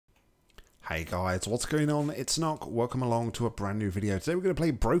Hey guys, what's going on? It's Nock. Welcome along to a brand new video. Today we're going to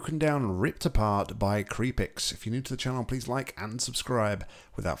play Broken Down Ripped Apart by CreepiX. If you're new to the channel, please like and subscribe.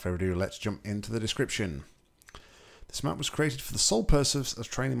 Without further ado, let's jump into the description. This map was created for the sole purpose of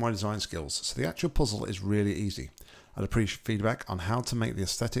training my design skills, so the actual puzzle is really easy. I'd appreciate feedback on how to make the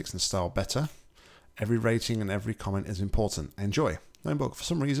aesthetics and style better. Every rating and every comment is important. Enjoy. Known book. For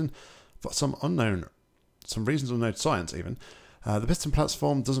some reasons unknown to science even, the piston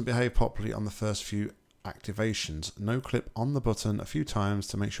platform doesn't behave properly on the first few activations. No clip on the button a few times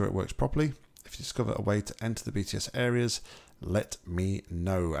to make sure it works properly. If you discover a way to enter the BTS areas, let me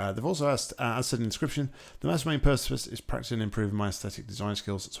know. They've also asked, as said in the description, the main purpose is practicing and improving my aesthetic design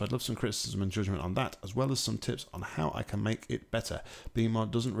skills, so I'd love some criticism and judgment on that, as well as some tips on how I can make it better. BMod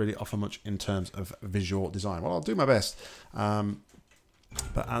doesn't really offer much in terms of visual design. Well, I'll do my best.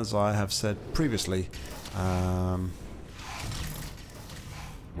 But as I have said previously,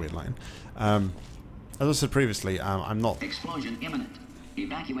 weird line. As I said previously, I'm not... Explosion imminent.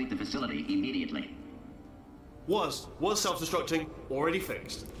 Evacuate the facility immediately. Was self-destructing, already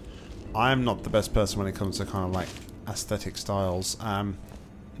fixed. I'm not the best person when it comes to kind of like aesthetic styles.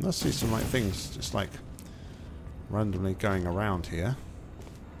 Let's see some like things just like randomly going around here.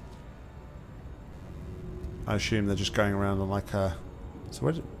 I assume they're just going around on like a...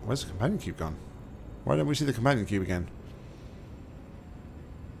 So where's the companion cube gone? Why don't we see the companion cube again?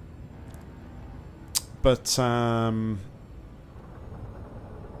 But, right,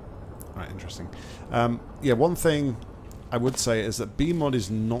 interesting. Yeah, one thing I would say is that BMod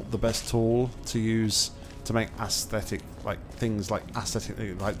is not the best tool to use to make aesthetic, like, things like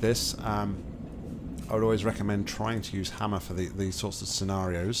aesthetic like this. I would always recommend trying to use Hammer for these sorts of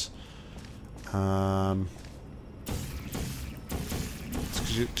scenarios.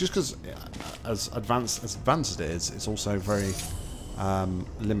 Just because as advanced as it is, it's also very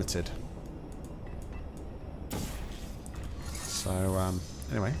limited. So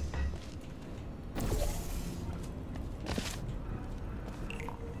anyway,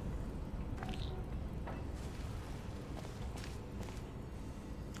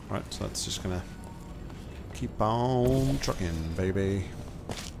 right. So that's just gonna keep on trucking, baby.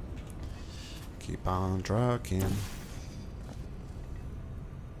 Keep on trucking.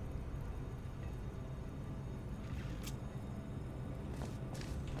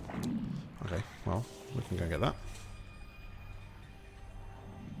 Okay, well, we can go get that.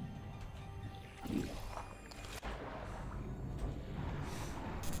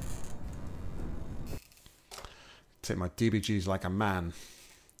 Take my DBGs like a man,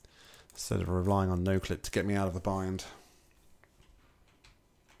 instead of relying on no clip to get me out of the bind.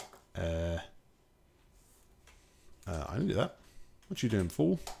 I didn't do that. What you doing,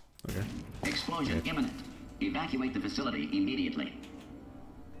 fool? Okay. Explosion imminent. Evacuate the facility immediately.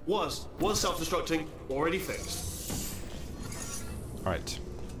 Was self-destructing, already fixed. Alright.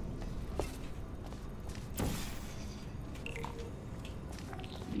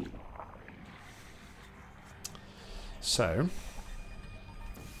 So,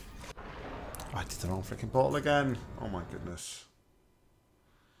 I did the wrong freaking portal again. Oh my goodness.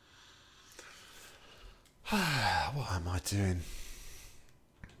 What am I doing?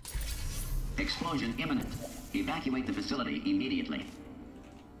 Explosion imminent. Evacuate the facility immediately.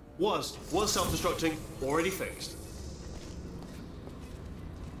 Was self-destructing, already fixed.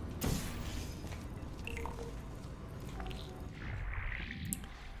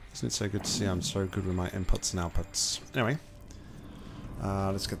 Isn't it so good to see I'm so good with my inputs and outputs? Anyway,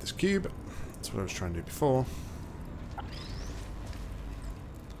 let's get this cube. That's what I was trying to do before.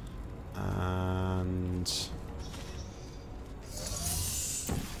 And so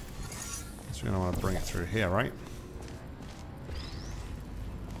we're going to want to bring it through here, right?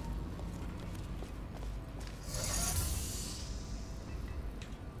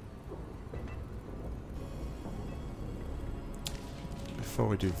 Before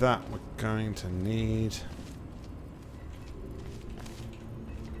we do that, we're going to need...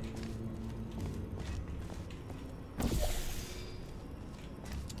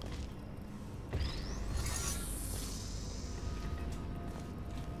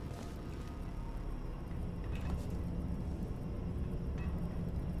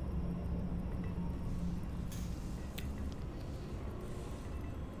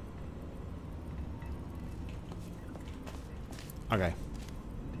 Okay.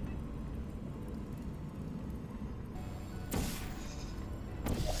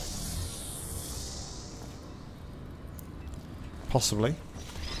 Possibly.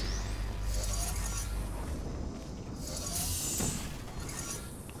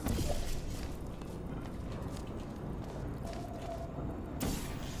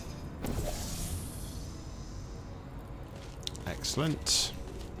 Excellent.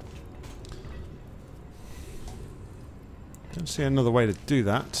 Don't see another way to do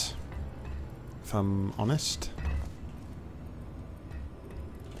that, if I'm honest.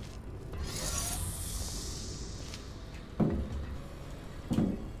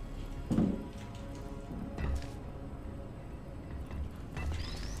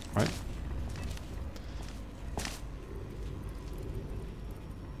 Right.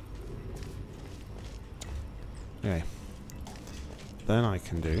 Okay. Then I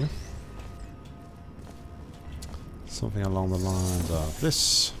can do something along the lines of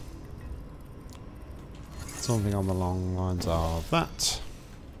this. Something on the long lines of that.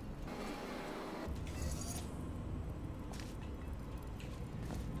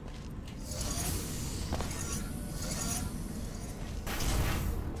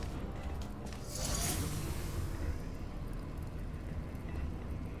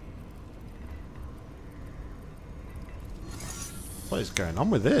 What is going on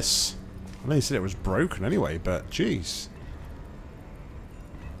with this? I know you said it was broken anyway, but jeez.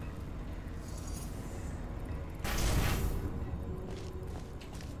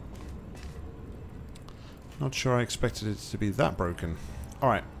 Not sure I expected it to be that broken.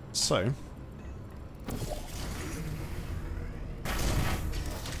 Alright, so...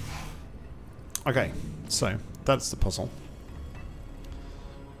 Okay, so that's the puzzle.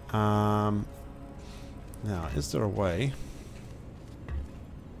 Now, is there a way...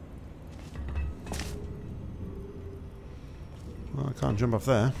 Well, I can't jump off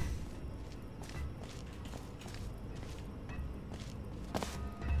there.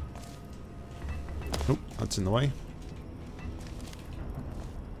 Oh, that's in the way.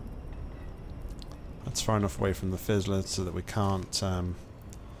 That's far enough away from the fizzler so that we can't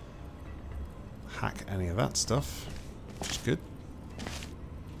hack any of that stuff, which is good.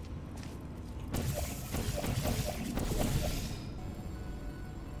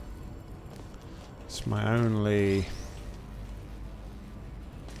 It's my only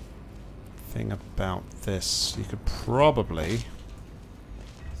thing about this. You could probably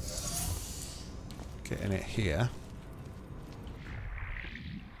get in it here.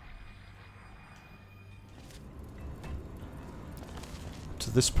 To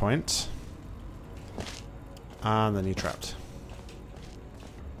this point. And then you're trapped.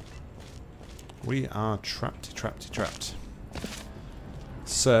 We are trapped.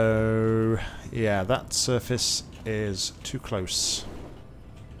 So, yeah, that surface is too close.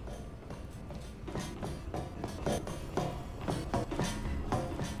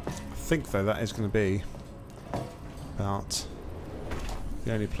 I think, though, that is going to be about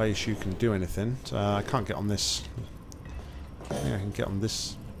the only place you can do anything. I can't get on this. I think I can get on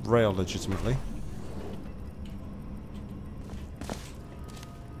this rail legitimately.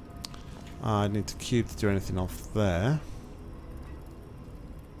 I need to cube to do anything off there.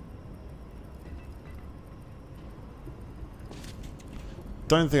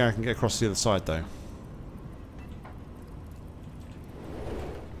 Don't think I can get across the other side, though.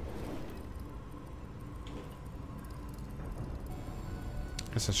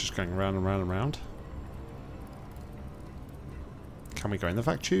 Guess that's just going round and round and round. Can we go in the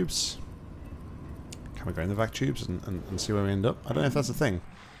vac tubes? Can we go in the vac tubes and see where we end up? I don't know if that's a thing.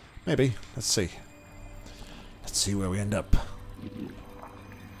 Maybe. Let's see. Let's see where we end up.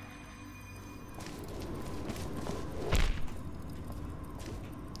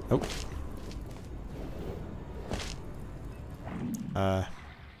 Oh.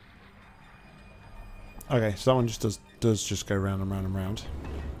 Okay, so that one just does just go round and round and round.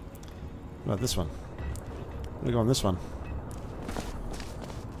 What about this one? What do we go on this one?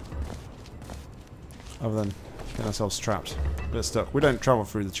 Other than getting ourselves trapped. A bit stuck. We don't travel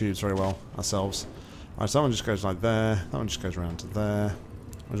through the tubes very well ourselves. Alright, so that one just goes like there. That one just goes around to there.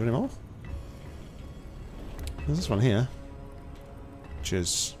 Was there any more? There's this one here. Which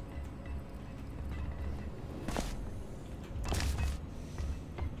is...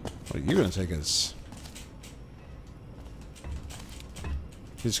 What are you going to take us?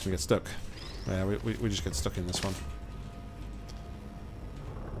 You're just going to get stuck. Yeah, we just get stuck in this one.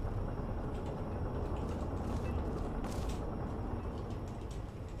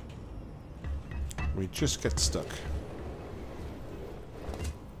 We just get stuck.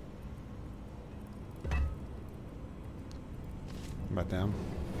 Back down.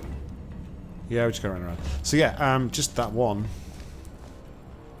 Yeah, we just go around and around. So yeah, just that one.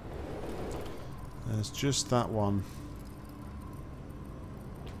 There's just that one.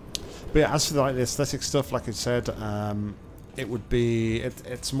 But yeah, as for like the aesthetic stuff, like I said, it would be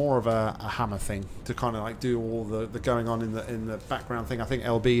it's more of a hammer thing to kind of like do all the going on in the background thing. I think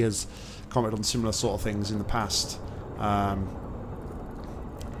LB has commented on similar sort of things in the past.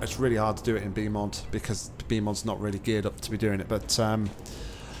 it's really hard to do it in BMod because BMod's not really geared up to be doing it. But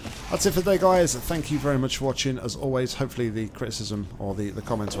that's it for today, guys. Thank you very much for watching. As always, hopefully the criticism or the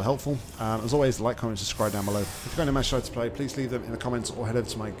comments were helpful. As always, like, comment, subscribe down below. If you've got any match to play, please leave them in the comments or head over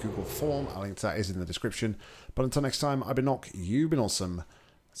to my Google form. A link to that is in the description. But until next time, I've been Nock, you've been awesome.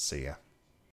 See ya.